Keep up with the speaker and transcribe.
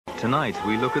Tonight,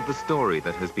 we look at the story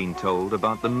that has been told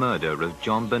about the murder of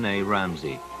JonBenet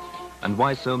Ramsey and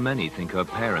why so many think her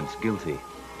parents guilty,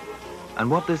 and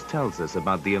what this tells us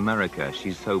about the America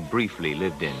she so briefly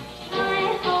lived in.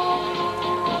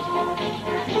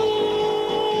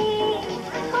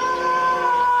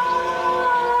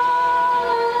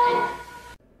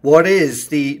 What is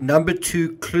the number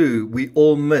 2 clue we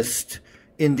all missed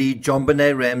in the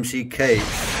JonBenet Ramsey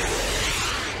case?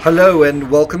 Hello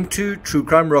and welcome to True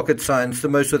Crime Rocket Science, the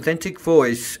most authentic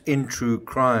voice in true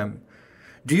crime.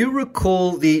 Do you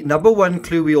recall the number 1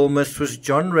 clue we all missed was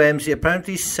John Ramsey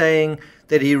apparently saying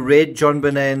that he read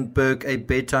JonBenet and Burke a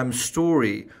bedtime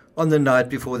story on the night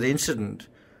before the incident?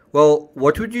 Well,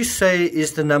 what would you say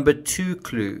is the number 2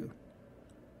 clue?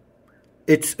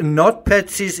 It's not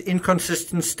Patsy's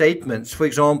inconsistent statements, for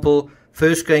example,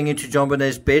 first going into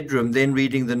JonBenet's bedroom, then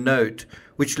reading the note,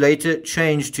 which later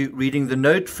changed to reading the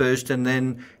note first and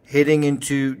then heading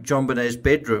into JonBenet's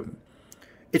bedroom.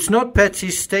 It's not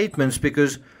Patsy's statements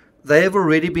because they have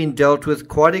already been dealt with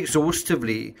quite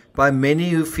exhaustively by many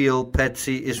who feel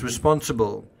Patsy is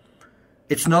responsible.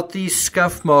 It's not the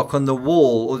scuff mark on the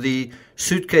wall or the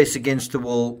suitcase against the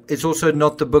wall. It's also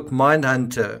not the book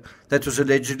Mindhunter that was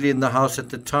allegedly in the house at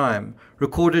the time,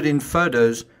 recorded in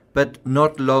photos but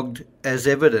not logged as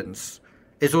evidence.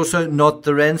 It's also not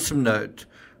the ransom note.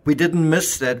 We didn't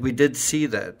miss that, we did see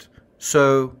that.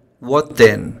 So what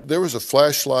then? There was a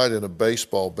flashlight and a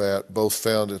baseball bat both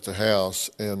found at the house,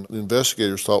 and the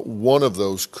investigators thought one of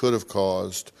those could have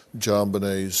caused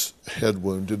JonBenet's head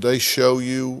wound. Did they show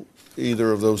you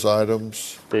either of those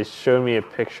items? They showed me a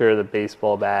picture of the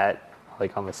baseball bat,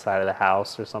 like on the side of the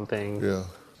house or something. Yeah.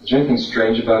 Is there anything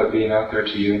strange about it being out there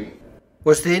to you?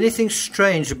 Was there anything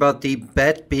strange about the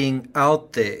bat being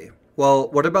out there? Well,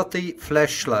 what about the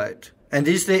flashlight? And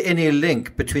is there any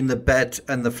link between the bat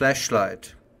and the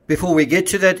flashlight? Before we get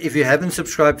to that, if you haven't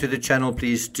subscribed to the channel,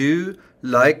 please do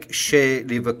like, share,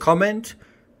 leave a comment,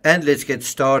 and let's get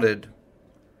started.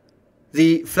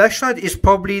 The flashlight is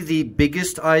probably the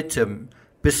biggest item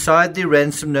beside the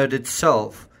ransom note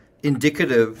itself,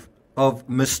 indicative of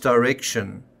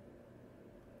misdirection.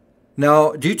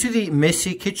 Now, due to the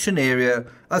messy kitchen area,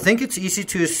 I think it's easy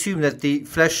to assume that the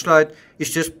flashlight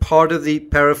is just part of the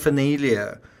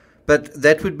paraphernalia, but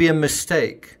that would be a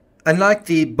mistake. Unlike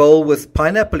the bowl with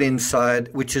pineapple inside,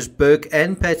 which has Burke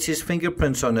and Patsy's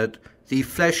fingerprints on it, the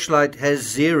flashlight has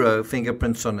 0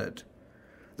 fingerprints on it.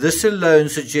 This alone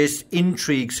suggests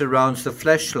intrigue surrounds the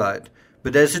flashlight,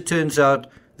 but as it turns out,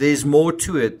 there's more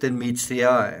to it than meets the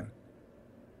eye.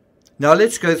 Now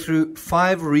let's go through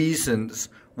 5 reasons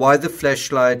why the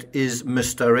flashlight is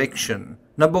misdirection.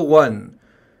 Number 1.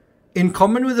 In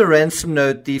common with the ransom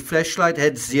note, the flashlight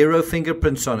had 0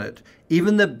 fingerprints on it.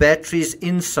 Even the batteries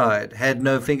inside had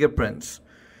no fingerprints.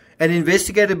 An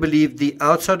investigator believed the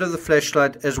outside of the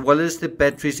flashlight as well as the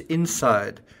batteries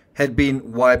inside had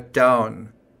been wiped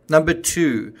down. Number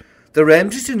 2. The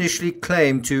Ramseys initially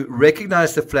claimed to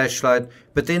recognize the flashlight,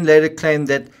 but then later claimed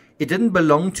that it didn't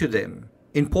belong to them.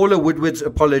 In Paula Woodward's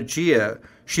Apologia,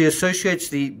 she associates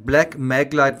the black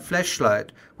Maglite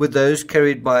flashlight with those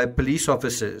carried by police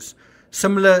officers,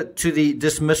 similar to the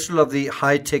dismissal of the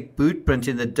high-tech boot print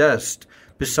in the dust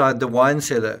beside the wine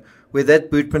cellar, where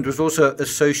that boot print was also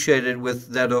associated with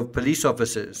that of police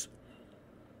officers.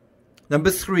 Number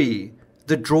 3.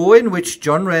 The drawer in which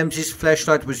John Ramsey's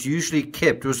flashlight was usually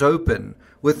kept was open,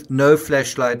 with no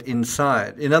flashlight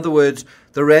inside. In other words,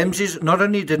 the Ramseys not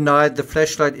only denied the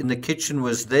flashlight in the kitchen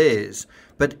was theirs,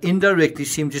 but indirectly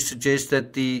seemed to suggest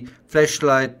that the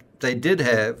flashlight they did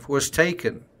have was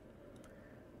taken.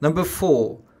 Number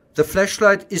 4. The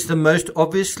flashlight is the most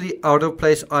obviously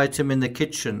out-of-place item in the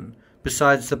kitchen,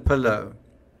 besides the pillow.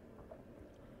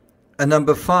 And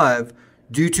number 5.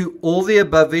 Due to all the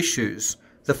above issues,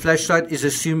 the flashlight is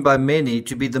assumed by many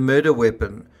to be the murder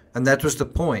weapon, and that was the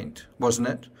point, wasn't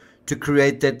it? To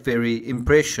create that very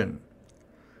impression.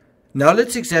 Now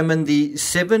let's examine the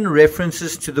 7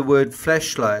 references to the word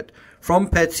flashlight from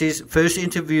Patsy's first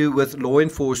interview with law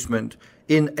enforcement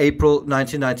in April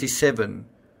 1997.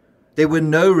 There were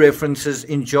no references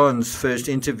in John's first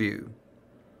interview.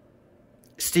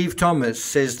 Steve Thomas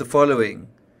says the following: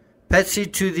 Patsy,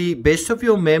 to the best of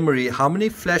your memory, how many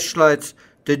flashlights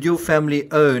did your family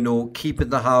own or keep in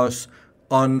the house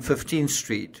on 15th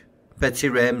Street? Patsy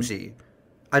Ramsey: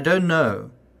 I don't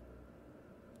know.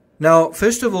 Now,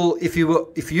 first of all, if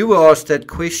you were asked that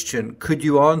question, could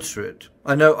you answer it?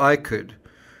 I know I could.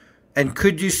 And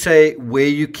could you say where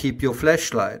you keep your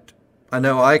flashlight? I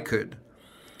know I could.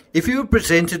 If you were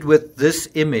presented with this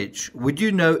image, would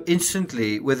you know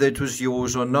instantly whether it was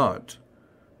yours or not?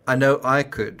 I know I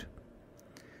could.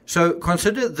 So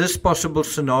consider this possible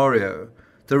scenario.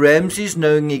 The Ramseys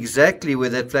knowing exactly where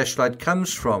that flashlight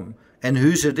comes from and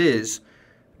whose it is,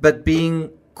 but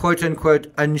being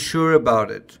quote-unquote unsure about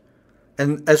it.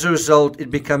 And as a result, it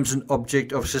becomes an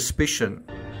object of suspicion.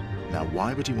 Now,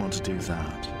 why would you want to do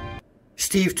that?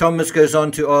 Steve Thomas goes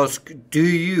on to ask, do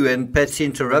you? And Patsy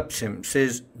interrupts him,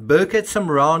 says, Burke had some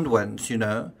round ones, you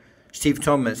know. Steve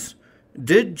Thomas,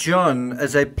 did John,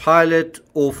 as a pilot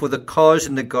or for the cars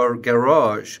in the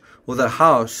garage or the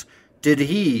house, do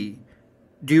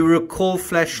you recall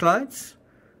flashlights?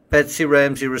 Patsy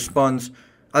Ramsey responds,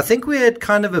 I think we had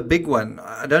kind of a big one.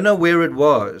 I don't know where it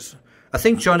was. I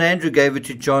think John Andrew gave it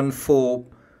to John for,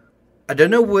 I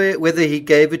don't know whether he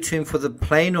gave it to him for the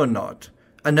plane or not.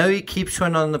 I know he keeps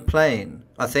one on the plane,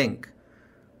 I think.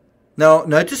 Now,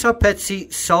 notice how Patsy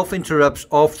self-interrupts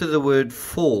after the word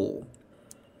for.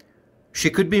 She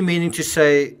could be meaning to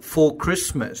say for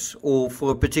Christmas or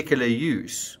for a particular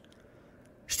use.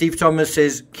 Steve Thomas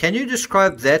says, can you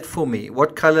describe that for me?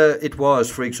 What color it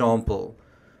was, for example?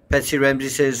 Patsy Ramsey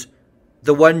says,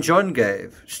 the one John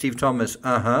gave. Steve Thomas,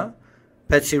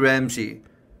 Patsy Ramsey,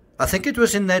 I think it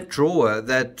was in that drawer,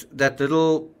 that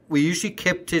little, we usually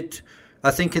kept it,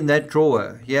 I think, in that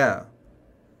drawer, yeah.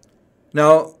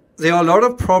 Now, there are a lot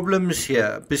of problems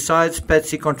here, besides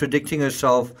Patsy contradicting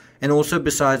herself and also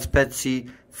besides Patsy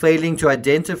failing to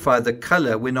identify the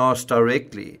color when asked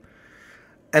directly.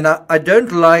 And I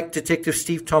don't like Detective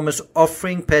Steve Thomas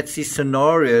offering Patsy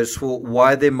scenarios for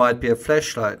why there might be a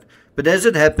flashlight. But as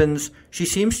it happens, she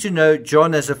seems to know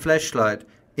John has a flashlight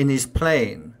in his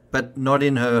plane, but not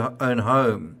in her own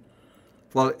home.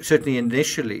 Well, certainly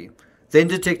initially. Then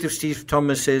Detective Steve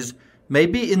Thomas says,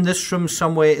 maybe in this room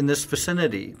somewhere in this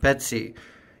vicinity. Patsy,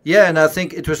 yeah, and I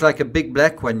think it was like a big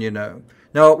black one, you know.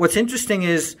 Now, what's interesting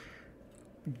is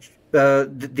the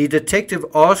detective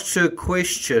asks her a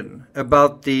question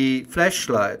about the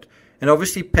flashlight, and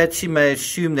obviously Patsy may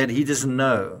assume that he doesn't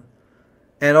know.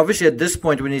 And obviously at this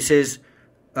point when he says,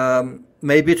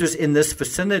 maybe it was in this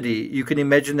vicinity, you can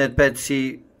imagine that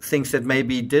Patsy thinks that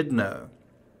maybe he did know.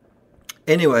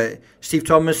 Anyway, Steve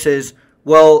Thomas says,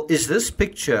 well, is this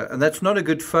picture, and that's not a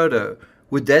good photo,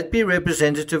 would that be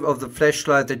representative of the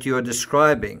flashlight that you are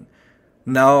describing?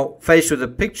 Now, faced with a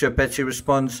picture, Patsy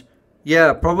responds,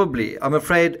 yeah, probably. I'm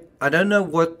afraid I don't know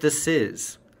what this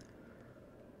is.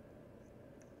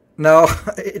 Now,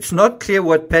 it's not clear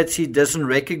what Patsy doesn't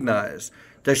recognize.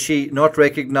 Does she not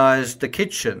recognize the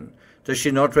kitchen? Does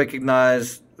she not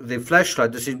recognize the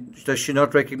flashlight? Does she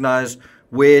not recognize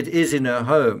where it is in her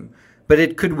home? But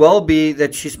it could well be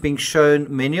that she's being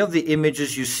shown many of the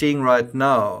images you're seeing right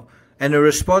now. And her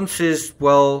response is,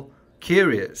 well,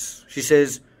 curious. She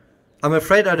says, I'm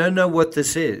afraid I don't know what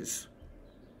this is.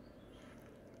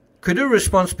 Could her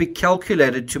response be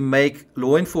calculated to make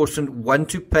law enforcement want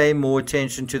to pay more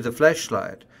attention to the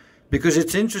flashlight? Because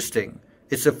it's interesting.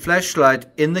 It's a flashlight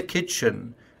in the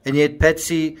kitchen, and yet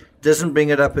Patsy doesn't bring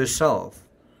it up herself.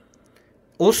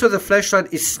 Also, the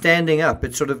flashlight is standing up.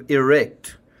 It's sort of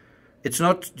erect. It's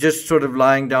not just sort of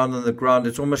lying down on the ground.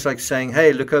 It's almost like saying,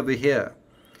 hey, look over here.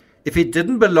 If it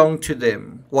didn't belong to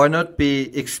them, why not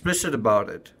be explicit about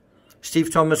it?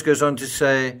 Steve Thomas goes on to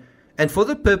say, and for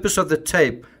the purpose of the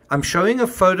tape, I'm showing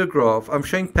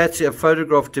Patsy a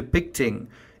photograph depicting,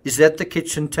 is that the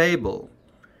kitchen table?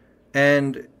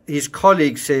 And his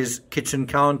colleague says kitchen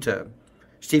counter.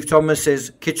 Steve Thomas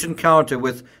says kitchen counter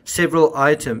with several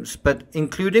items, but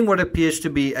including what appears to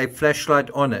be a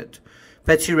flashlight on it.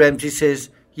 Patsy Ramsey says,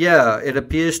 yeah, it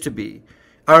appears to be.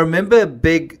 I remember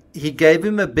he gave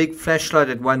him a big flashlight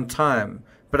at one time,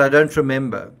 but I don't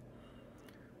remember.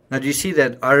 Now, do you see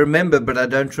that? I remember, but I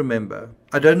don't remember.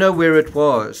 I don't know where it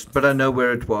was, but I know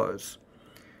where it was.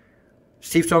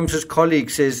 Steve Thomas's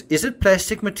colleague says, is it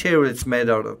plastic material it's made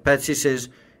out of? Patsy says,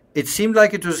 it seemed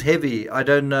like it was heavy. I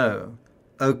don't know.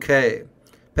 Okay.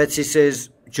 Patsy says,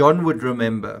 John would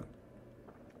remember.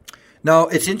 Now,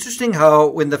 it's interesting how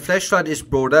when the flashlight is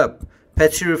brought up,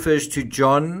 Patsy refers to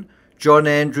John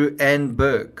Andrew, and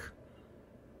Burke.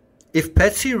 If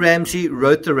Patsy Ramsey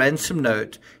wrote the ransom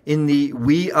note in the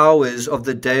wee hours of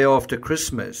the day after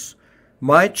Christmas,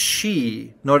 might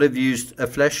she not have used a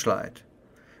flashlight?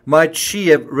 Might she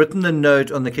have written the note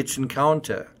on the kitchen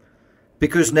counter?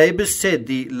 Because neighbors said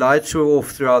the lights were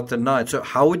off throughout the night. So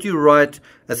how would you write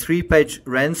a 3-page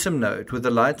ransom note with the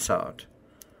lights out?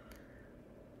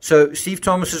 So Steve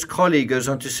Thomas's colleague goes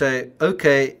on to say,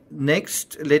 okay,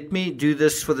 next, let me do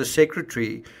this for the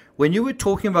secretary. When you were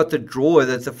talking about the drawer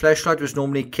that the flashlight was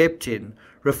normally kept in,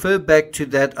 refer back to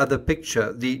that other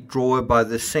picture, the drawer by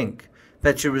the sink.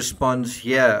 Patsy responds,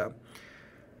 yeah.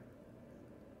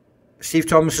 Steve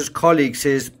Thomas's colleague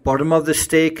says, bottom of the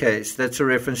staircase. That's a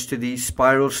reference to the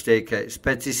spiral staircase.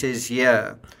 Patsy says,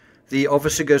 yeah. The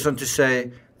officer goes on to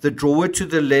say, the drawer to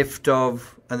the left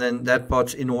of, and then that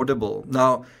part's inaudible.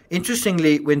 Now,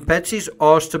 interestingly, when Patsy's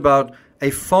asked about a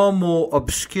far more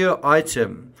obscure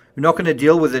item, we're not going to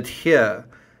deal with it here,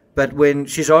 but when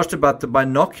she's asked about the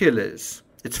binoculars,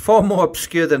 it's far more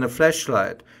obscure than a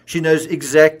flashlight. She knows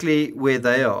exactly where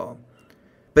they are.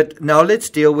 But now let's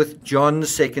deal with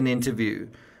John's second interview.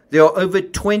 There are over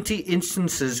 20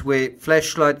 instances where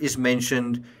flashlight is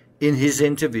mentioned in his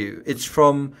interview. It's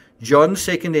from John's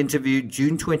second interview,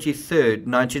 June 23rd,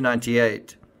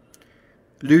 1998.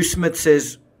 Lou Smith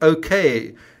says,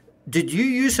 okay, did you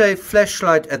use a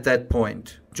flashlight at that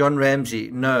point? John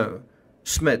Ramsey, no.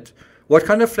 Smith, what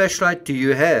kind of flashlight do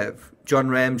you have? John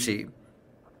Ramsey,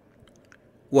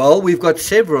 well, we've got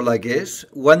several, I guess.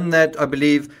 One that I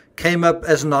believe came up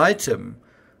as an item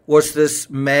was this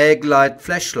mag light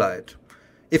flashlight.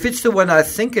 If it's the one I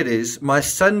think it is, my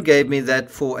son gave me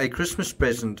that for a Christmas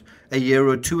present a year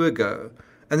or two ago,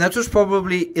 and that was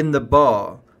probably in the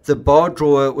bar. The bar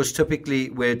drawer was typically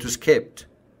where it was kept.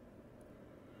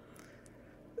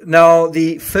 Now,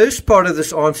 the first part of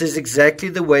this answer is exactly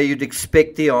the way you'd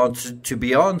expect the answer to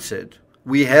be answered.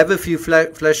 We have a few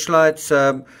flashlights,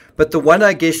 but the one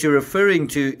I guess you're referring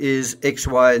to is X,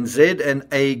 Y, and Z, and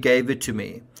A gave it to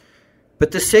me. But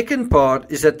the second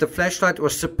part is that the flashlight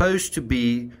was supposed to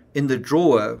be in the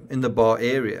drawer in the bar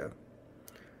area.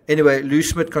 Anyway, Lou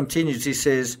Smith continues. He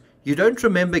says, you don't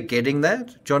remember getting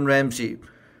that? John Ramsey,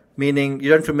 meaning you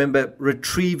don't remember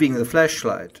retrieving the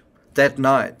flashlight that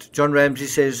night. John Ramsey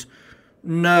says,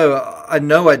 no, I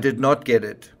know I did not get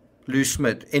it. Lou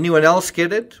Smith, anyone else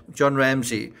get it? John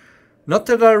Ramsey, not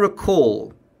that I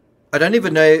recall. I don't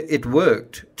even know it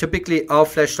worked. Typically, our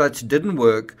flashlights didn't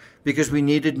work because we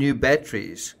needed new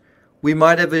batteries. We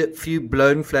might have a few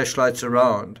blown flashlights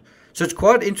around. So it's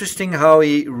quite interesting how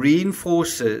he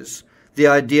reinforces the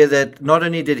idea that not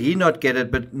only did he not get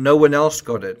it, but no one else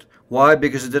got it. Why?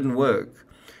 Because it didn't work.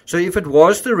 So if it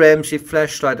was the Ramsey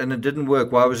flashlight and it didn't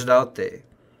work, why was it out there?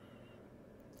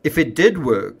 If it did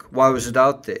work, why was it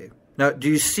out there? Now, do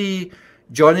you see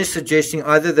John is suggesting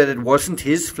either that it wasn't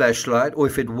his flashlight, or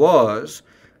if it was,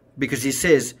 because he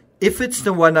says, if it's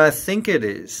the one I think it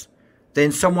is,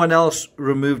 then someone else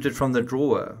removed it from the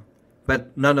drawer,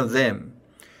 but none of them.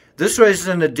 This raises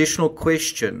an additional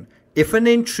question. If an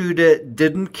intruder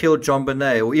didn't kill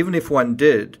JonBenet, or even if one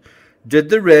did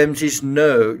the Ramseys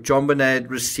know JonBenet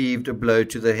had received a blow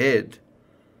to the head?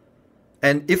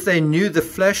 And if they knew the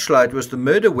flashlight was the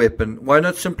murder weapon, why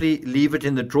not simply leave it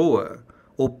in the drawer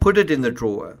or put it in the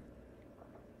drawer?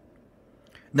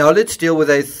 Now let's deal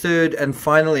with a third and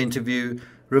final interview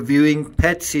reviewing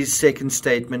Patsy's second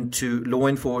statement to law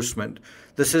enforcement.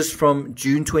 This is from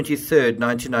June 23rd,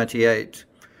 1998.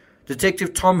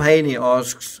 Detective Tom Haney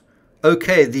asks,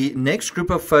 okay, the next group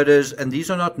of photos, and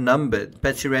these are not numbered.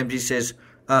 Patsy Ramsey says,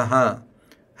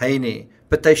 Haney,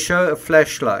 but they show a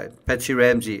flashlight. Patsy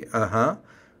Ramsey,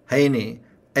 Haney,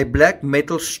 a black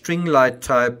metal string light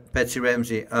type. Patsy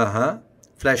Ramsey,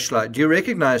 flashlight. Do you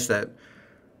recognize that?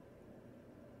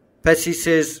 Patsy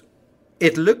says,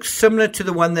 it looks similar to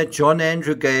the one that John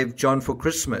Andrew gave John for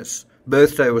Christmas,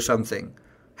 birthday or something.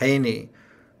 Haney,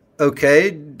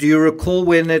 okay, do you recall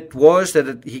when it was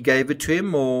that he gave it to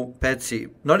him, or Patsy?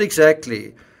 Not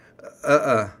exactly.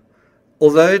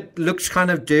 Although it looks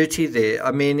kind of dirty there.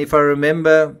 I mean, if I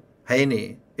remember,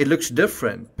 Haney, it looks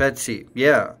different. Patsy,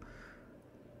 yeah.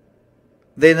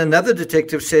 Then another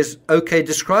detective says, okay,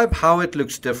 describe how it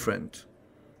looks different.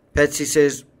 Patsy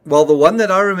says, well, the one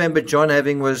that I remember John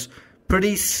having was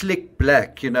pretty slick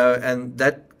black, and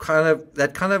that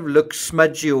kind of looks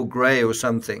smudgy or grey or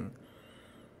something.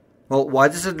 Well, why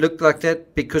does it look like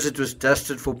that? Because it was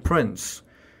dusted for prints.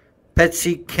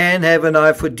 Patsy can have an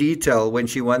eye for detail when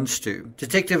she wants to.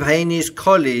 Detective Haney's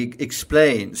colleague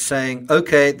explains, saying,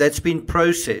 okay, that's been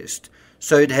processed,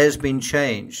 so it has been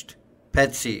changed.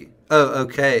 Patsy, oh,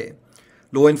 okay.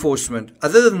 Law enforcement,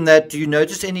 other than that, do you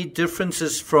notice any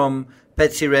differences from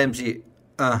Patsy Ramsey?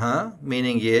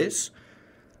 Meaning yes.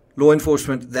 Law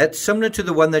enforcement, that's similar to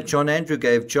the one that John Andrew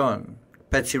gave John.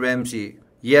 Patsy Ramsey,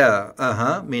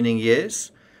 yeah, meaning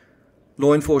yes.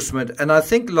 Law enforcement, and I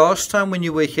think last time when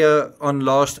you were here on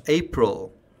last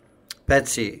April,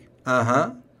 Patsy,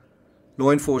 Law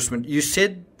enforcement, you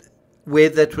said where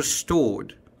that was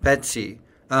stored. Patsy,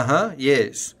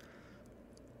 yes.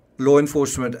 Law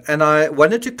enforcement, and I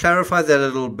wanted to clarify that a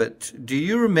little bit. Do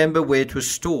you remember where it was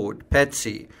stored?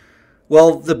 Patsy,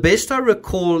 well, the best I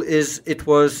recall is it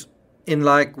was in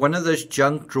like one of those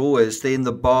junk drawers there in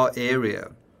the bar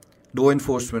area. Law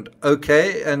enforcement,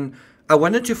 okay, and I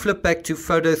wanted to flip back to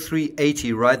photo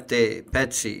 380 right there,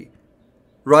 Patsy.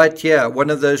 Right here, one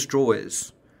of those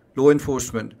drawers. Law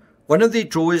enforcement. One of the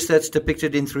drawers that's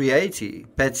depicted in 380,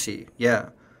 Patsy. Yeah.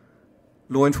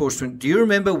 Law enforcement. Do you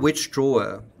remember which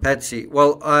drawer, Patsy?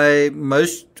 Well, I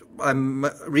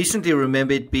recently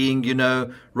remember it being,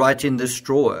 right in this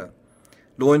drawer.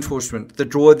 Law enforcement. The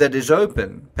drawer that is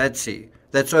open, Patsy.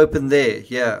 That's open there,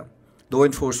 yeah. Law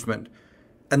enforcement.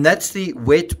 And that's the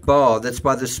wet bar that's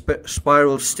by the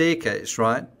spiral staircase,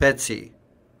 right? Patsy.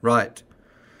 Right.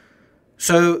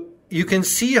 So you can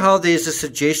see how there's a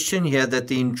suggestion here that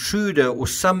the intruder or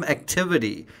some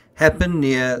activity happened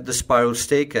near the spiral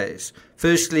staircase.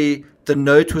 Firstly, the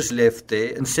note was left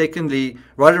there. And secondly,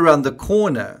 right around the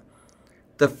corner,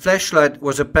 the flashlight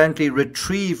was apparently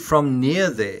retrieved from near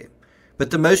there. But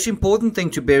the most important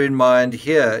thing to bear in mind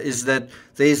here is that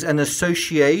there's an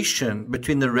association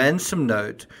between the ransom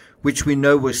note, which we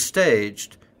know was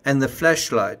staged, and the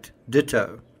flashlight,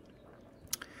 ditto.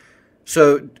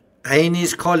 So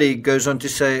Haney's colleague goes on to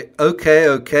say,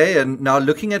 okay, and now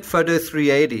looking at photo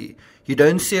 380, you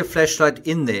don't see a flashlight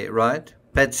in there, right?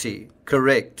 Patsy,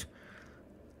 correct.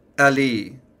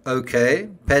 Ali, okay.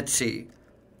 Patsy,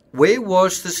 where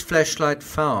was this flashlight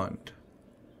found?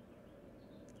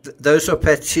 Those are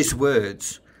Patsy's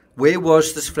words. Where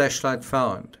was this flashlight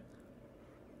found?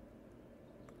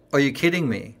 Are you kidding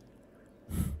me?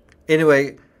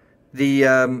 Anyway, the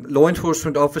law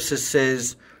enforcement officer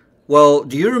says, well,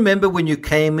 do you remember when you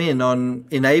came in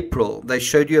April, they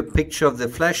showed you a picture of the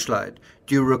flashlight?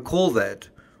 Do you recall that?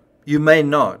 You may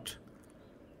not.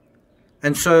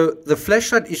 And so the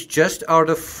flashlight is just out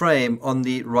of frame on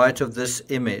the right of this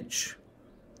image.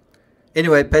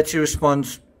 Anyway, Patsy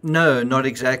responds, no, not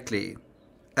exactly.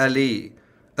 Ali,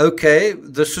 okay,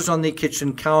 this was on the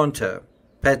kitchen counter.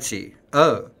 Patsy,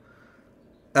 oh.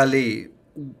 Ali,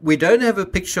 we don't have a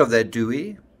picture of that, do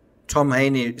we? Tom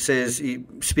Haney says, he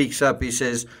speaks up, he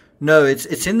says, no,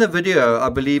 it's in the video, I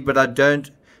believe, but I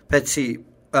don't. Patsy,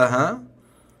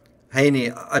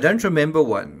 Haney, I don't remember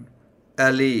one.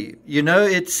 Ali,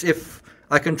 it's, if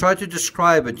I can try to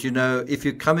describe it, if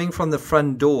you're coming from the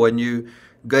front door and you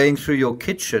going through your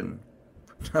kitchen.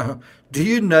 Do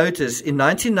you notice in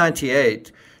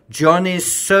 1998, John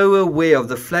is so aware of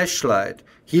the flashlight,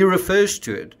 he refers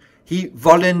to it. He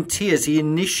volunteers, he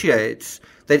initiates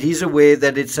that he's aware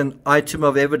that it's an item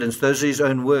of evidence. Those are his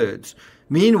own words.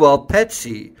 Meanwhile,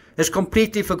 Patsy has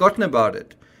completely forgotten about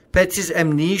it. Patsy's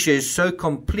amnesia is so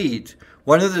complete,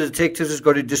 one of the detectives has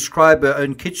got to describe her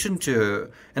own kitchen to her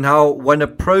and how one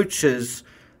approaches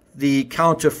the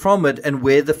counter from it and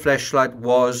where the flashlight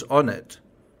was on it.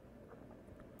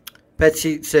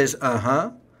 Patsy says,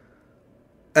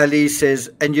 Ali says,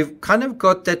 and you've kind of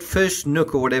got that first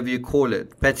nook or whatever you call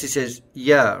it. Patsy says,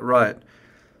 yeah, right.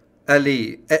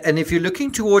 Ali, and if you're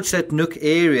looking towards that nook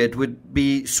area, it would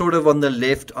be sort of on the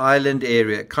left island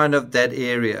area, kind of that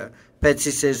area.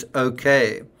 Patsy says,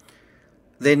 okay.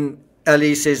 Then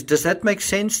Ali says, does that make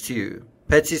sense to you?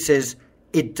 Patsy says,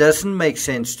 it doesn't make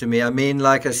sense to me. I mean,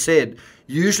 like I said,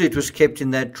 usually it was kept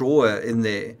in that drawer in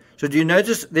there. So do you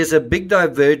notice there's a big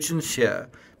divergence here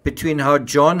between how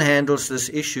John handles this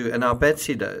issue and how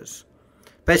Patsy does?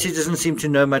 Patsy doesn't seem to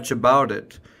know much about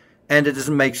it, and it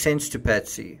doesn't make sense to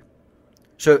Patsy.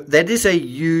 So that is a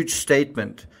huge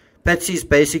statement. Patsy's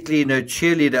basically,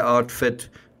 cheerleader outfit,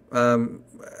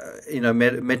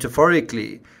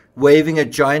 metaphorically, waving a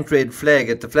giant red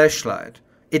flag at the flashlight.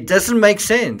 It doesn't make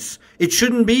sense. It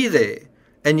shouldn't be there.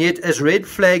 And yet, as red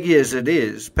flaggy as it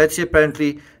is, Patsy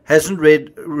apparently hasn't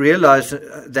realized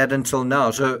that until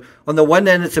now. So on the one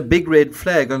hand, it's a big red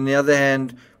flag. On the other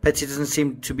hand, Patsy doesn't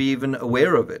seem to be even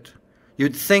aware of it.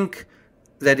 You'd think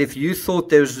that if you thought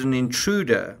there was an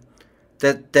intruder,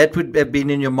 that would have been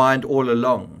in your mind all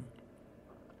along.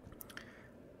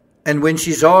 And when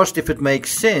she's asked if it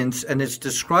makes sense and it's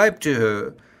described to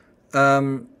her,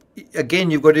 again,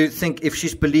 you've got to think, if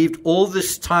she's believed all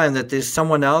this time that there's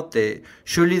someone out there,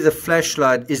 surely the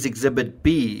flashlight is Exhibit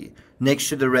B next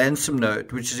to the ransom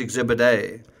note, which is Exhibit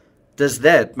A. Does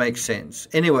that make sense?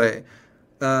 Anyway,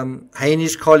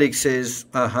 Haney's colleague says,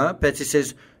 Patsy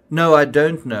says, no, I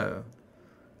don't know.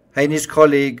 Haney's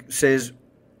colleague says,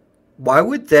 why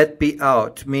would that be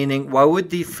out? Meaning, why would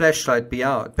the flashlight be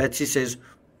out? Patsy says,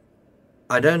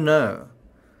 I don't know.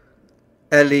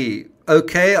 Ali,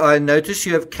 okay, I notice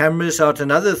you have cameras out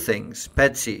and other things.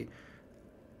 Patsy,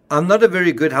 I'm not a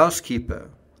very good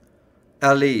housekeeper.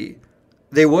 Ali,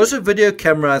 there was a video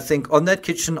camera, I think, on that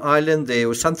kitchen island there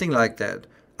or something like that.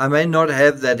 I may not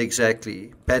have that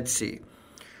exactly. Patsy,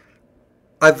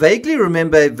 I vaguely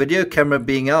remember a video camera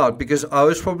being out because I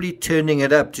was probably turning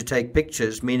it up to take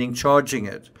pictures, meaning charging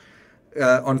it.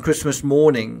 on Christmas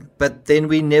morning, but then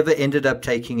we never ended up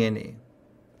taking any.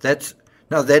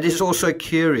 Now that is also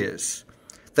curious.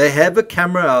 They have a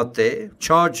camera out there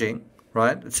charging,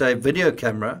 right? It's a video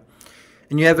camera.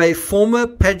 And you have a former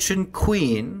pageant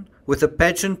queen with a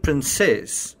pageant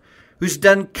princess who's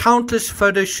done countless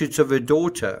photo shoots of her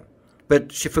daughter,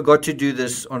 but she forgot to do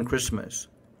this on Christmas.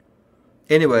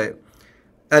 Anyway,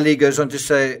 Ali goes on to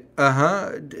say,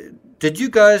 did you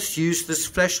guys use this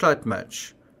flashlight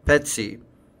much? Patsy,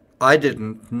 I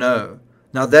didn't, no.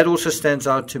 Now that also stands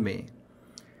out to me.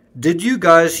 Did you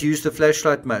guys use the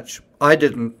flashlight much? I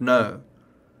didn't, no.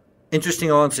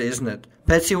 Interesting answer, isn't it?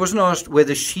 Patsy wasn't asked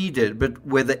whether she did, but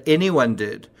whether anyone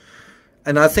did.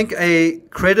 And I think a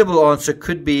credible answer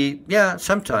could be, yeah,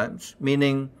 sometimes,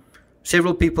 meaning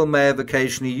several people may have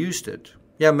occasionally used it.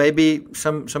 Yeah, maybe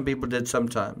some people did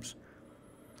sometimes.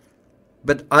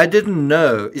 But I didn't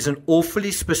know is an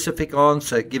awfully specific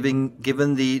answer given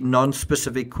the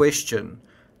non-specific question.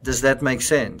 Does that make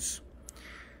sense?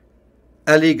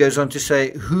 Ali goes on to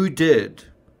say, who did?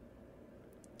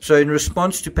 So in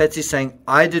response to Patsy saying,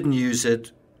 I didn't use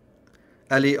it,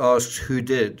 Ali asks, who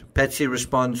did? Patsy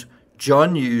responds,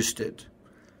 John used it.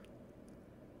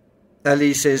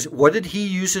 Ali says, what did he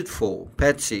use it for?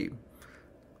 Patsy,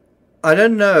 I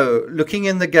don't know, looking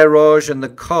in the garage and the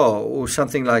car or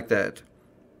something like that.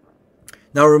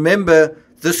 Now remember,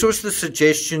 this was the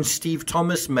suggestion Steve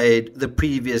Thomas made the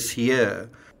previous year.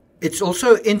 It's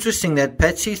also interesting that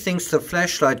Patsy thinks the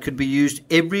flashlight could be used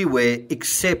everywhere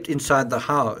except inside the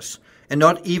house, and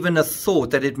not even a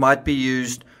thought that it might be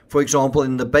used, for example,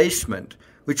 in the basement,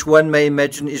 which one may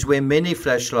imagine is where many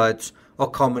flashlights are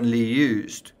commonly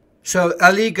used. So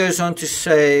Ali goes on to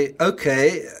say,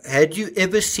 okay, had you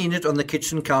ever seen it on the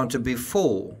kitchen counter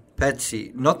before?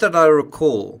 Patsy, not that I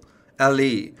recall.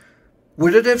 Ali,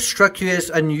 would it have struck you as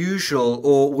unusual,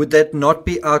 or would that not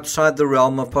be outside the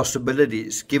realm of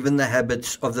possibilities, given the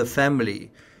habits of the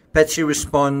family? Patsy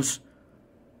responds,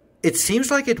 it seems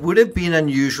like it would have been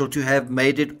unusual to have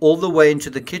made it all the way into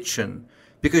the kitchen,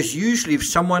 because usually if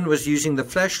someone was using the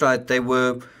flashlight,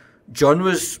 John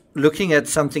was looking at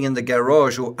something in the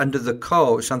garage or under the car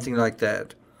or something like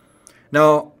that.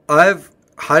 Now, I've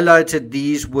highlighted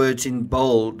these words in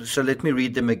bold, so let me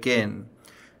read them again.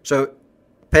 So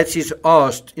Patsy's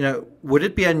asked, would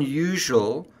it be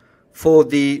unusual for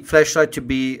the flashlight to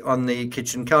be on the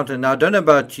kitchen counter? Now, I don't know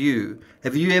about you.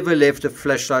 Have you ever left a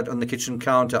flashlight on the kitchen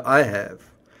counter? I have.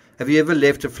 Have you ever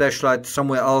left a flashlight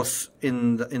somewhere else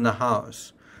in the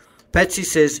house? Patsy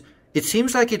says, it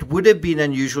seems like it would have been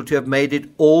unusual to have made it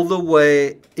all the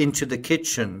way into the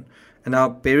kitchen. And now,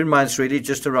 bear in mind, it's really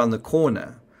just around the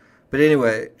corner. But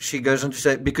anyway, she goes on to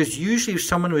say, because usually if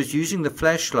someone was using the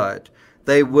flashlight,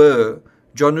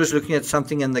 John was looking at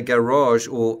something in the garage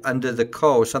or under the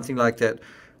car or something like that.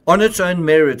 On its own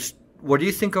merits, what do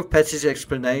you think of Patsy's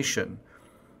explanation?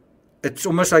 It's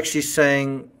almost like she's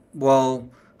saying, well,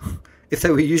 if they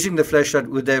were using the flashlight,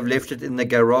 would they have left it in the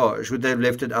garage? Would they have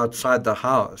left it outside the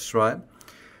house, right?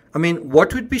 I mean,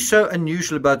 what would be so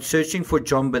unusual about searching for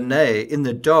JonBenet in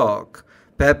the dark,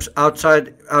 perhaps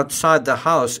outside the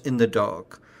house in the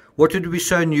dark? What would be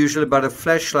so unusual about a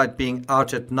flashlight being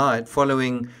out at night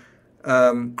following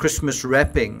Christmas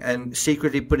wrapping and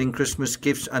secretly putting Christmas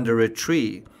gifts under a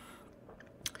tree?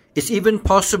 It's even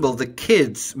possible the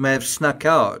kids may have snuck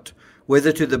out,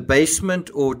 whether to the basement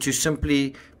or to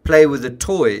simply play with the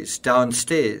toys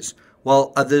downstairs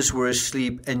while others were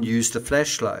asleep and used the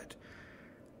flashlight.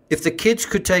 If the kids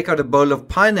could take out a bowl of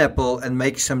pineapple and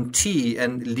make some tea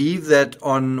and leave that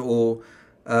on, or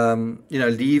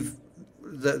leave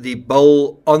the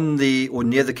bowl on or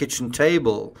near the kitchen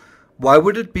table, why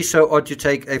would it be so odd to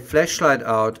take a flashlight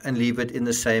out and leave it in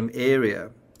the same area?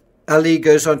 Ali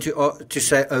goes on to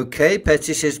say, okay.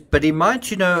 Patsy says, but he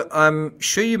might, I'm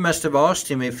sure you must have asked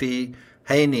him if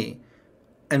Haney,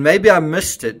 and maybe I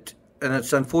missed it, and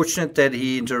it's unfortunate that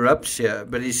he interrupts here,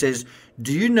 but he says,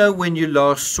 do you know when you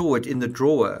last saw it in the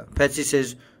drawer? Patsy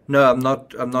says, no, I'm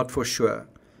not for sure.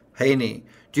 Haney,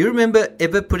 do you remember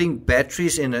ever putting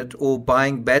batteries in it or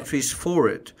buying batteries for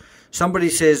it? Somebody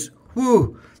says,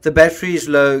 whoo, the battery is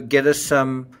low, get us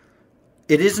some.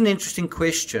 It is an interesting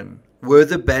question. Were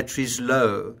the batteries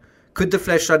low? Could the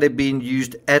flashlight have been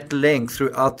used at length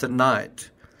throughout the night?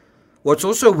 What's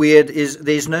also weird is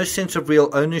there's no sense of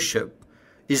real ownership.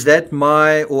 Is that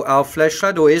my or our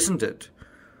flashlight, or isn't it?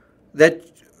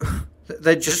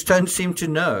 They just don't seem to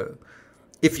know.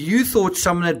 If you thought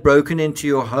someone had broken into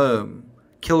your home,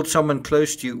 killed someone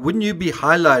close to you, wouldn't you be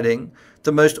highlighting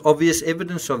the most obvious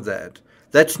evidence of that?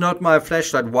 That's not my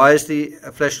flashlight. Why is the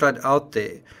flashlight out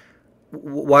there?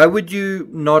 Why would you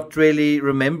not really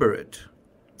remember it?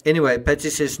 Anyway, Patsy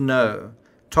says no.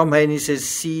 Tom Haney says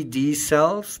CD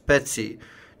cells. Patsy,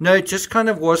 no, it just kind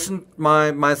of wasn't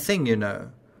my thing, you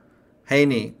know.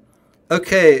 Haney,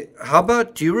 okay, how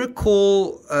about, do you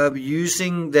recall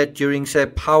using that during, say,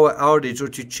 power outage or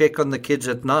to check on the kids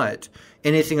at night?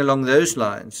 Anything along those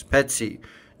lines? Patsy,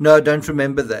 no, I don't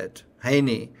remember that.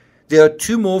 Haney, there are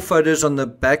 2 more photos on the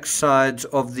back sides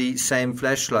of the same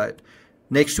flashlight.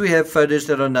 Next we have photos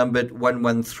that are numbered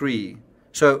 113.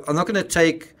 So I'm not going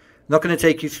to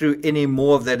take you through any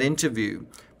more of that interview,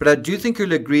 but I do think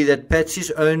you'll agree that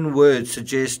Patsy's own words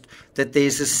suggest that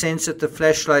there's a sense that the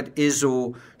flashlight is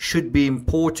or should be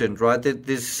important, right? That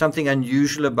there's something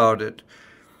unusual about it.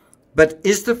 But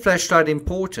is the flashlight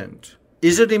important?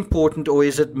 Is it important, or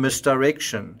is it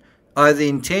misdirection, either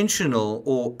intentional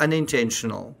or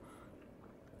unintentional?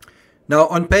 Now,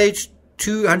 on page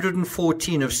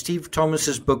 214 of Steve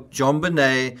Thomas's book,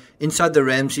 JonBenet, Inside the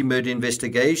Ramsey Murder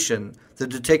Investigation, the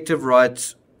detective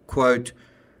writes, quote,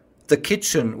 "The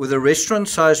kitchen, with a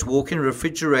restaurant-sized walk-in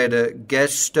refrigerator,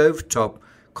 gas stovetop,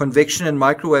 convection and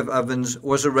microwave ovens,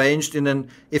 was arranged in an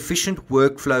efficient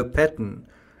workflow pattern.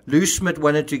 Lou Smith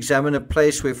wanted to examine a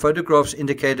place where photographs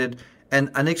indicated an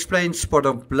unexplained spot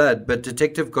of blood, but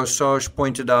Detective Gossage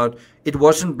pointed out it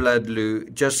wasn't blood, Lou,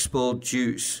 just spilled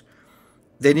juice."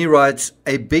 Then he writes,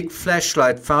 "A big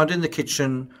flashlight found in the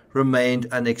kitchen remained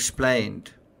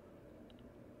unexplained."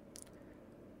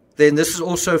 Then this is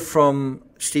also from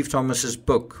Steve Thomas's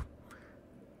book.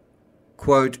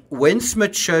 Quote, "When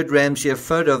Smith showed Ramsey a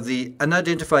photo of the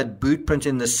unidentified boot print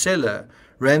in the cellar,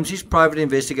 Ramsey's private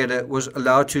investigator was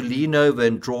allowed to lean over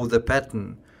and draw the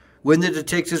pattern. When the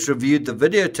detectives reviewed the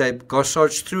videotape,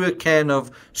 Gossage threw a can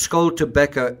of Skoal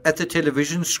tobacco at the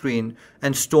television screen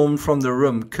and stormed from the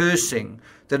room, cursing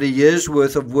that a year's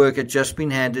worth of work had just been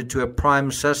handed to a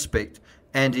prime suspect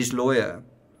and his lawyer."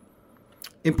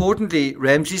 Importantly,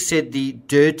 Ramsey said the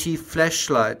dirty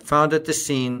flashlight found at the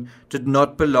scene did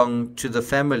not belong to the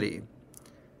family.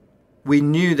 We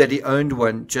knew that he owned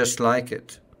one just like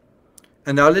it.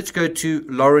 And now let's go to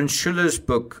Lawrence Schuller's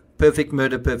book, Perfect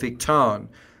Murder, Perfect Town.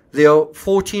 There are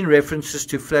 14 references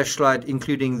to flashlight,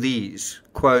 including these.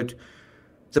 Quote,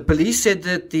 "The police said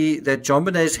that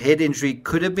JonBenet's head injury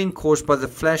could have been caused by the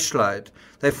flashlight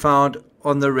they found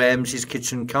on the Ramsey's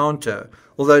kitchen counter,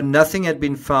 although nothing had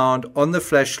been found on the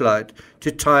flashlight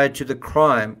to tie it to the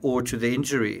crime or to the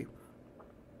injury.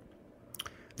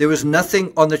 There was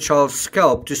nothing on the child's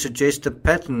scalp to suggest a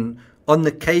pattern on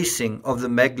the casing of the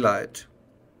maglite.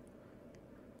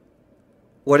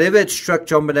 Whatever had struck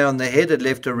JonBenet on the head had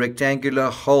left a rectangular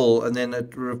hole," and then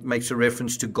it makes a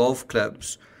reference to golf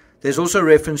clubs. There's also a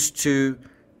reference to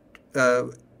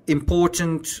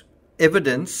important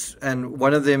evidence, and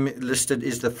one of them listed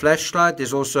is the flashlight.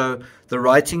 There's also the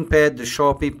writing pad, the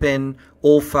Sharpie pen,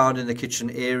 all found in the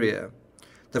kitchen area.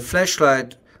 The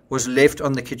flashlight was left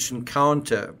on the kitchen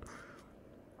counter.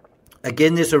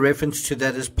 Again, there's a reference to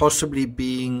that as possibly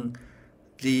being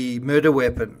the murder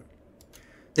weapon.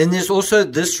 Then there's also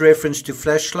this reference to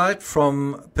flashlight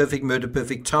from Perfect Murder,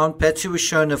 Perfect Town. Patsy was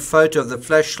shown a photo of the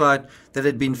flashlight that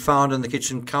had been found on the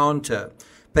kitchen counter.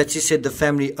 Patsy said the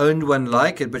family owned one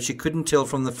like it, but she couldn't tell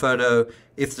from the photo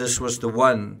if this was the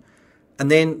one.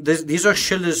 And then these are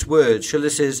Schiller's words. Schiller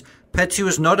says, "Patsy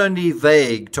was not only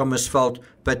vague, Thomas felt,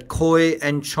 but coy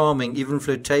and charming, even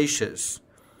flirtatious.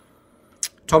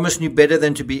 Thomas knew better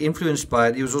than to be influenced by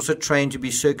it. He was also trained to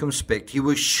be circumspect. He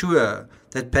was sure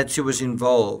that Patsy was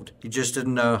involved. He just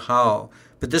didn't know how."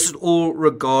 But this is all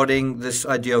regarding this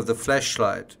idea of the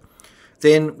flashlight.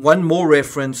 Then one more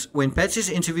reference. When Patsy's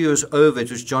interview was over,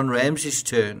 it was John Ramsey's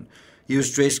turn. He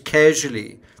was dressed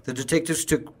casually. The detectives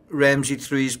took Ramsey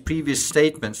through his previous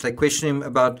statements. They questioned him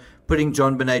about putting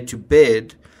JonBenet to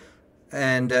bed,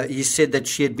 and he said that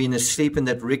she had been asleep and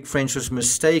that Rick French was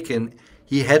mistaken.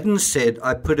 He hadn't said,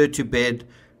 "I put her to bed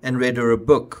and read her a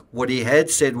book." What he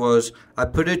had said was, "I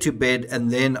put her to bed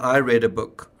and then I read a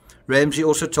book." Ramsey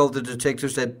also told the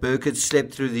detectives that Burke had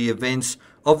slept through the events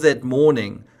of that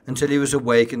morning until he was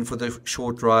awakened for the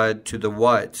short ride to the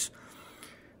Whites.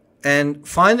 And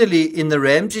finally, in the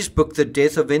Ramsey's book, The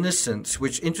Death of Innocence,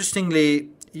 which interestingly,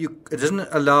 it doesn't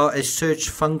allow a search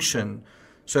function.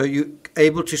 So you're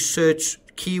able to search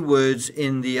keywords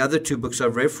in the other 2 books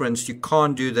I've referenced. You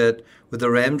can't do that with the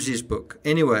Ramsey's book.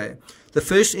 Anyway, the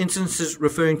first instances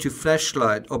referring to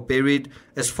flashlight are buried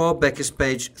as far back as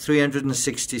page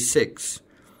 366.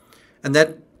 And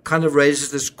that kind of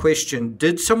raises this question: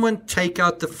 did someone take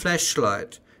out the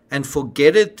flashlight and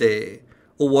forget it there,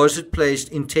 or was it placed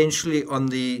intentionally on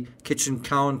the kitchen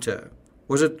counter?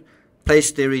 Was it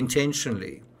placed there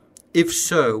intentionally? If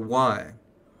so, why?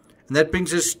 And that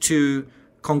brings us to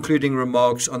concluding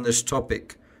remarks on this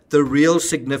topic, the real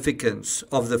significance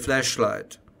of the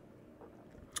flashlight.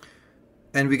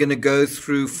 And we're going to go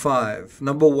through 5.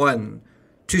 Number 1,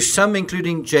 to some,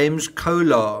 including James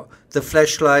Kolar, the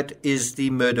flashlight is the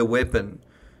murder weapon.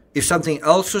 If something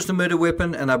else was the murder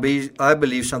weapon, and I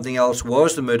believe something else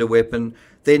was the murder weapon,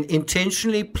 then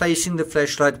intentionally placing the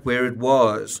flashlight where it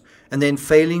was and then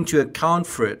failing to account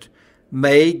for it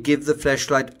may give the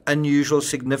flashlight unusual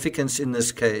significance in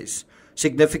this case,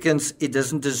 significance it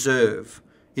doesn't deserve.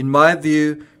 In my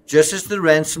view, just as the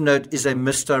ransom note is a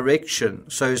misdirection,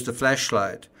 so is the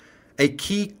flashlight. A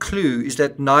key clue is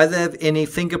that neither have any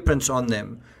fingerprints on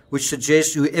them, which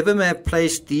suggests whoever may have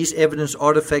placed these evidence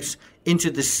artifacts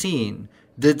into the scene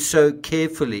did so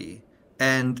carefully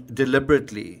and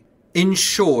deliberately. In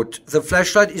short, the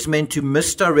flashlight is meant to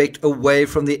misdirect away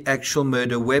from the actual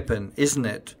murder weapon, isn't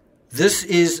it? This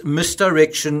is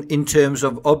misdirection in terms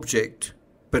of object.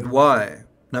 But why?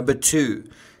 Number 2,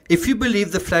 if you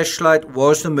believe the flashlight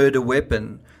was the murder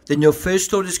weapon, then your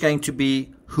first thought is going to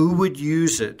be who would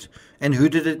use it and who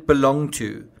did it belong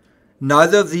to.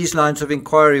 Neither of these lines of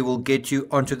inquiry will get you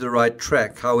onto the right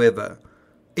track, however.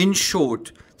 In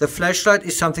short, the flashlight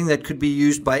is something that could be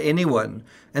used by anyone,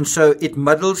 and so it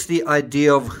muddles the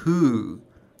idea of who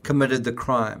committed the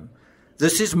crime.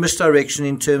 This is misdirection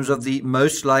in terms of the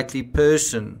most likely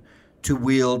person to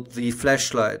wield the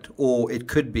flashlight, or it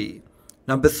could be.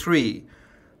 Number 3,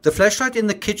 the flashlight in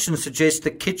the kitchen suggests the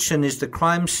kitchen is the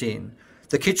crime scene.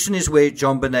 The kitchen is where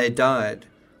JonBenet died.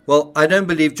 Well, I don't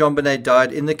believe JonBenet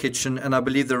died in the kitchen, and I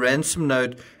believe the ransom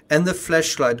note and the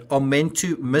flashlight are meant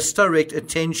to misdirect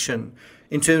attention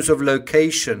in terms of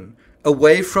location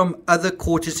away from other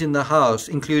quarters in the house,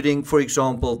 including, for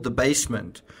example, the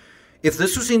basement. If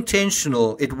this was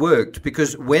intentional, it worked,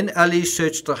 because when Ali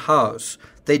searched the house,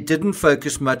 they didn't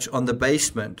focus much on the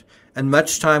basement, and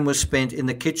much time was spent in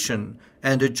the kitchen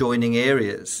and adjoining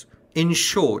areas. In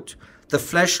short, the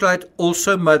flashlight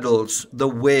also muddles the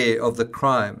where of the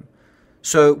crime.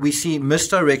 So we see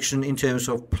misdirection in terms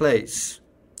of place.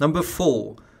 Number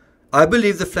 4, I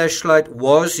believe the flashlight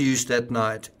was used that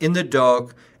night in the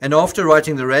dark, and after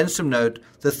writing the ransom note,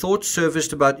 the thought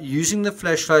surfaced about using the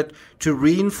flashlight to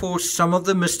reinforce some of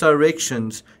the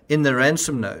misdirections in the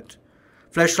ransom note.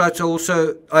 Flashlights are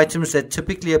also items that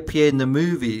typically appear in the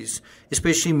movies,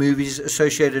 especially movies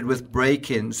associated with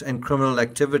break-ins and criminal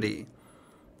activity.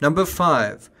 Number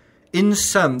 5, in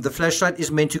sum, the flashlight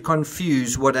is meant to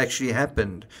confuse what actually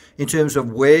happened in terms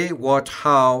of where, what,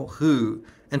 how, who,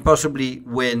 and possibly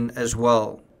when as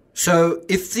well. So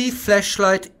if the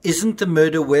flashlight isn't the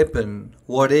murder weapon,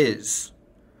 what is?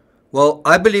 Well,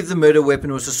 I believe the murder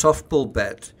weapon was a softball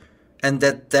bat, and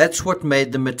that's what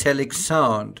made the metallic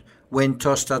sound when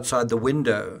tossed outside the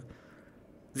window.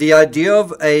 The idea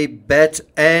of a bat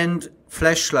and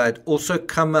flashlight also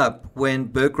come up when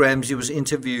Burke Ramsey was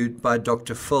interviewed by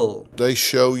Dr. Phil. They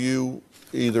show you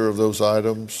either of those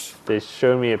items? They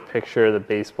showed me a picture of the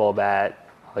baseball bat,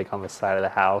 like on the side of the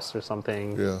house or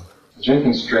something. Yeah. Is there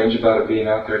anything strange about it being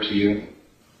out there to you?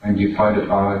 And do you find it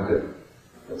odd that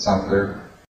it's out there?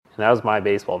 And that was my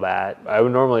baseball bat. I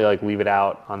would normally leave it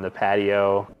out on the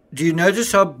patio. Do you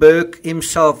notice how Burke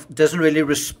himself doesn't really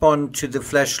respond to the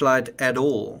flashlight at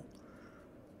all?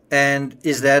 And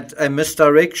is that a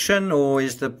misdirection, or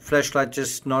is the flashlight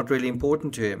just not really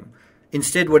important to him?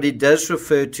 Instead, what he does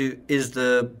refer to is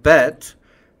the bat,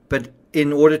 but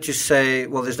in order to say,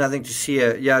 well, there's nothing to see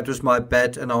here. Yeah, it was my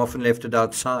bat, and I often left it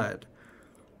outside.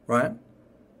 Right?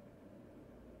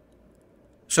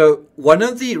 So one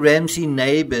of the Ramsey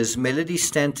neighbors, Melody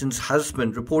Stanton's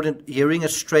husband, reported hearing a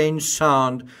strange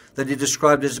sound that he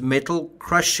described as metal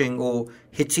crushing or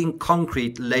hitting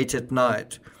concrete late at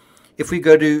night. If we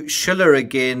go to Schiller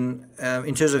again,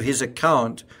 in terms of his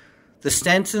account, the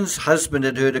Stanton's husband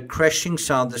had heard a crashing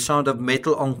sound, the sound of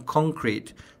metal on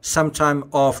concrete, sometime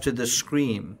after the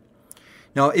scream.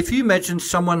 Now, if you imagine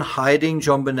someone hiding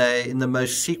JonBenet in the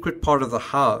most secret part of the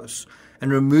house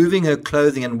and removing her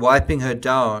clothing and wiping her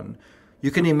down,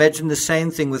 you can imagine the same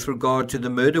thing with regard to the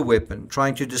murder weapon,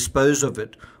 trying to dispose of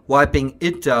it, wiping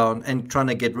it down and trying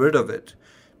to get rid of it.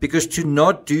 Because to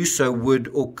not do so would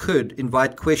or could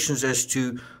invite questions as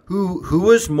to who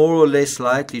was more or less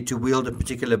likely to wield a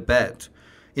particular bat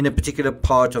in a particular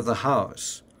part of the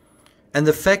house. And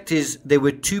the fact is, there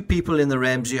were two people in the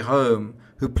Ramsey home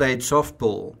who played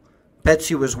softball.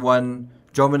 Patsy was one,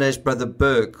 JonBenet's brother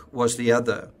Burke was the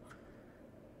other.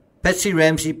 Patsy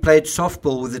Ramsey played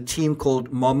softball with a team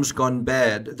called Mom's Gone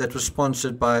Bad that was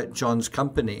sponsored by John's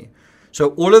company.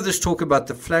 So all of this talk about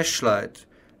the flashlight,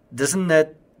 doesn't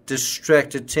that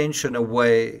distract attention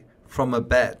away from a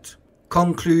bat?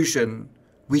 Conclusion: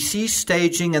 We see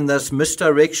staging and thus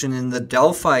misdirection in the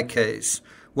Delphi case.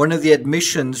 One of the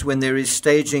admissions when there is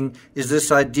staging is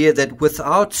this idea that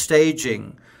without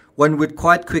staging, one would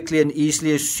quite quickly and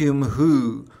easily assume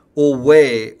who or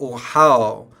where or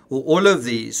how or all of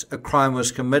these a crime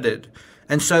was committed.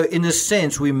 And so in a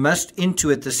sense, we must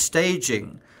intuit the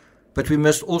staging, but we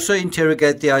must also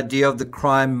interrogate the idea of the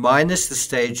crime minus the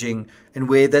staging and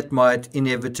where that might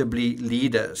inevitably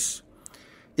lead us.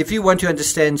 If you want to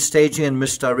understand staging and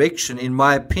misdirection, in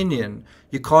my opinion,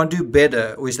 you can't do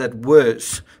better, or is that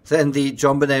worse, than the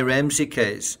JonBenet Ramsey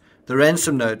case, the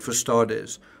ransom note for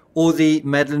starters, or the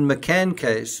Madeleine McCann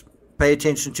case. Pay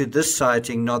attention to this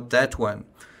sighting, not that one.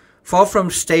 Far from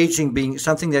staging being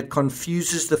something that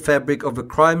confuses the fabric of a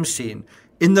crime scene,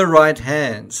 in the right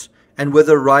hands and with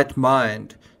the right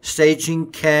mind, staging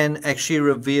can actually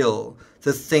reveal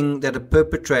the thing that a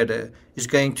perpetrator is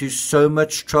going to so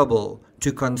much trouble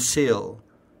to conceal.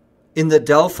 In the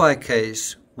Delphi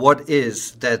case, what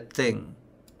is that thing?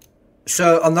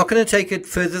 So I'm not going to take it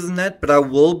further than that, but I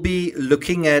will be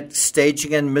looking at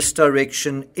staging and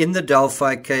misdirection in the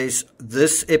Delphi case.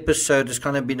 This episode has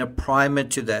kind of been a primer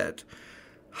to that.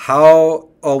 How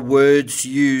are words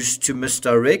used to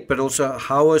misdirect, but also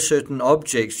how are certain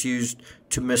objects used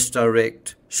to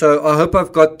misdirect? So I hope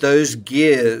I've got those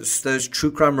gears, those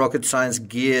true crime rocket science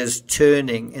gears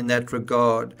turning in that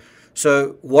regard.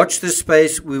 So watch this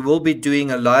space. We will be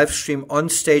doing a live stream on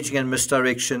staging and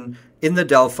misdirection in the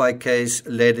Delphi case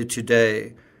later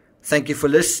today. Thank you for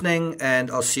listening, and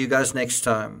I'll see you guys next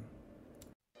time.